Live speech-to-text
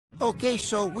Okay,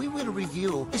 so we will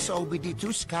review this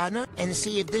OBD2 scanner and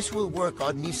see if this will work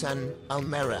on Nissan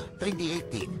Almera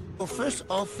 2018. So first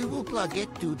off, we will plug it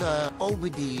to the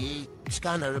OBD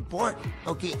scanner port.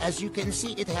 Okay, as you can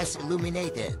see, it has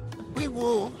illuminated. We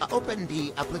will open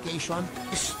the application,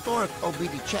 Stork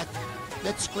OBD check.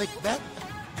 Let's click that.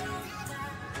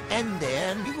 And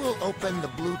then we will open the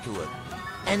Bluetooth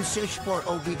and search for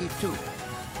OBD2.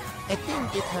 I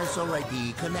think it has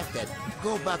already connected.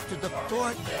 Go back to the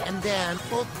port and then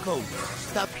port code.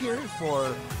 Stop here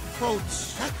for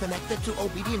codes not connected to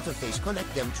OBD interface. Connect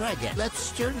them, try again.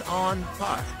 Let's turn on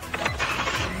power.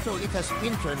 So it has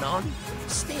been turned on.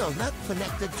 Still not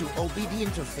connected to OBD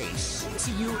interface.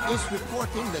 CU is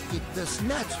reporting that it does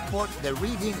not support the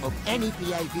reading of any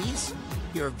PIDs.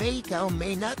 Your vehicle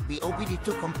may not be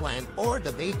OBD2 compliant, or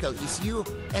the vehicle ECU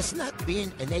has not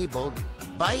been enabled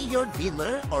by your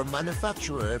dealer or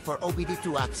manufacturer for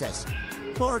OBD2 access.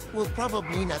 Port will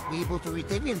probably not be able to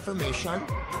retrieve information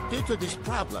due to this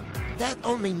problem. That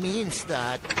only means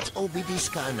that OBD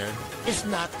scanner is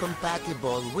not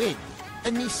compatible with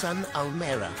a Nissan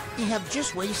Almera. We have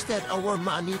just wasted our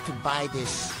money to buy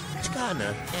this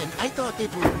scanner, and I thought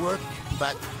it would work,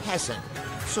 but hasn't.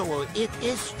 So it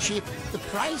is cheap. The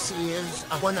price is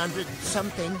 100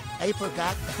 something. I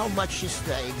forgot how much is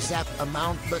the exact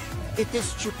amount, but it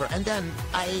is cheaper. And then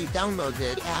I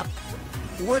downloaded the app.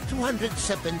 Worth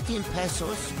 217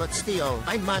 pesos, but still,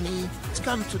 my money has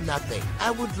come to nothing.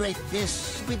 I would rate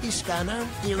this with the scanner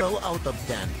 0 out of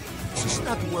 10. This is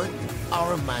not worth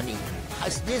our money.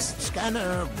 Has this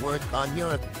scanner worked on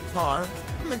your car?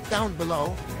 Comment down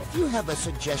below if you have a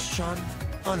suggestion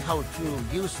on how to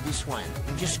use this one,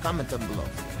 and just comment down below.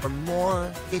 For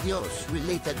more videos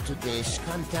related to this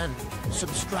content,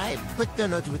 subscribe, click the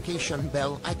notification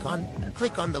bell icon,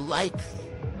 click on the like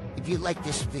if you like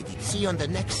this video. See you on the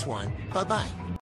next one. Bye-bye.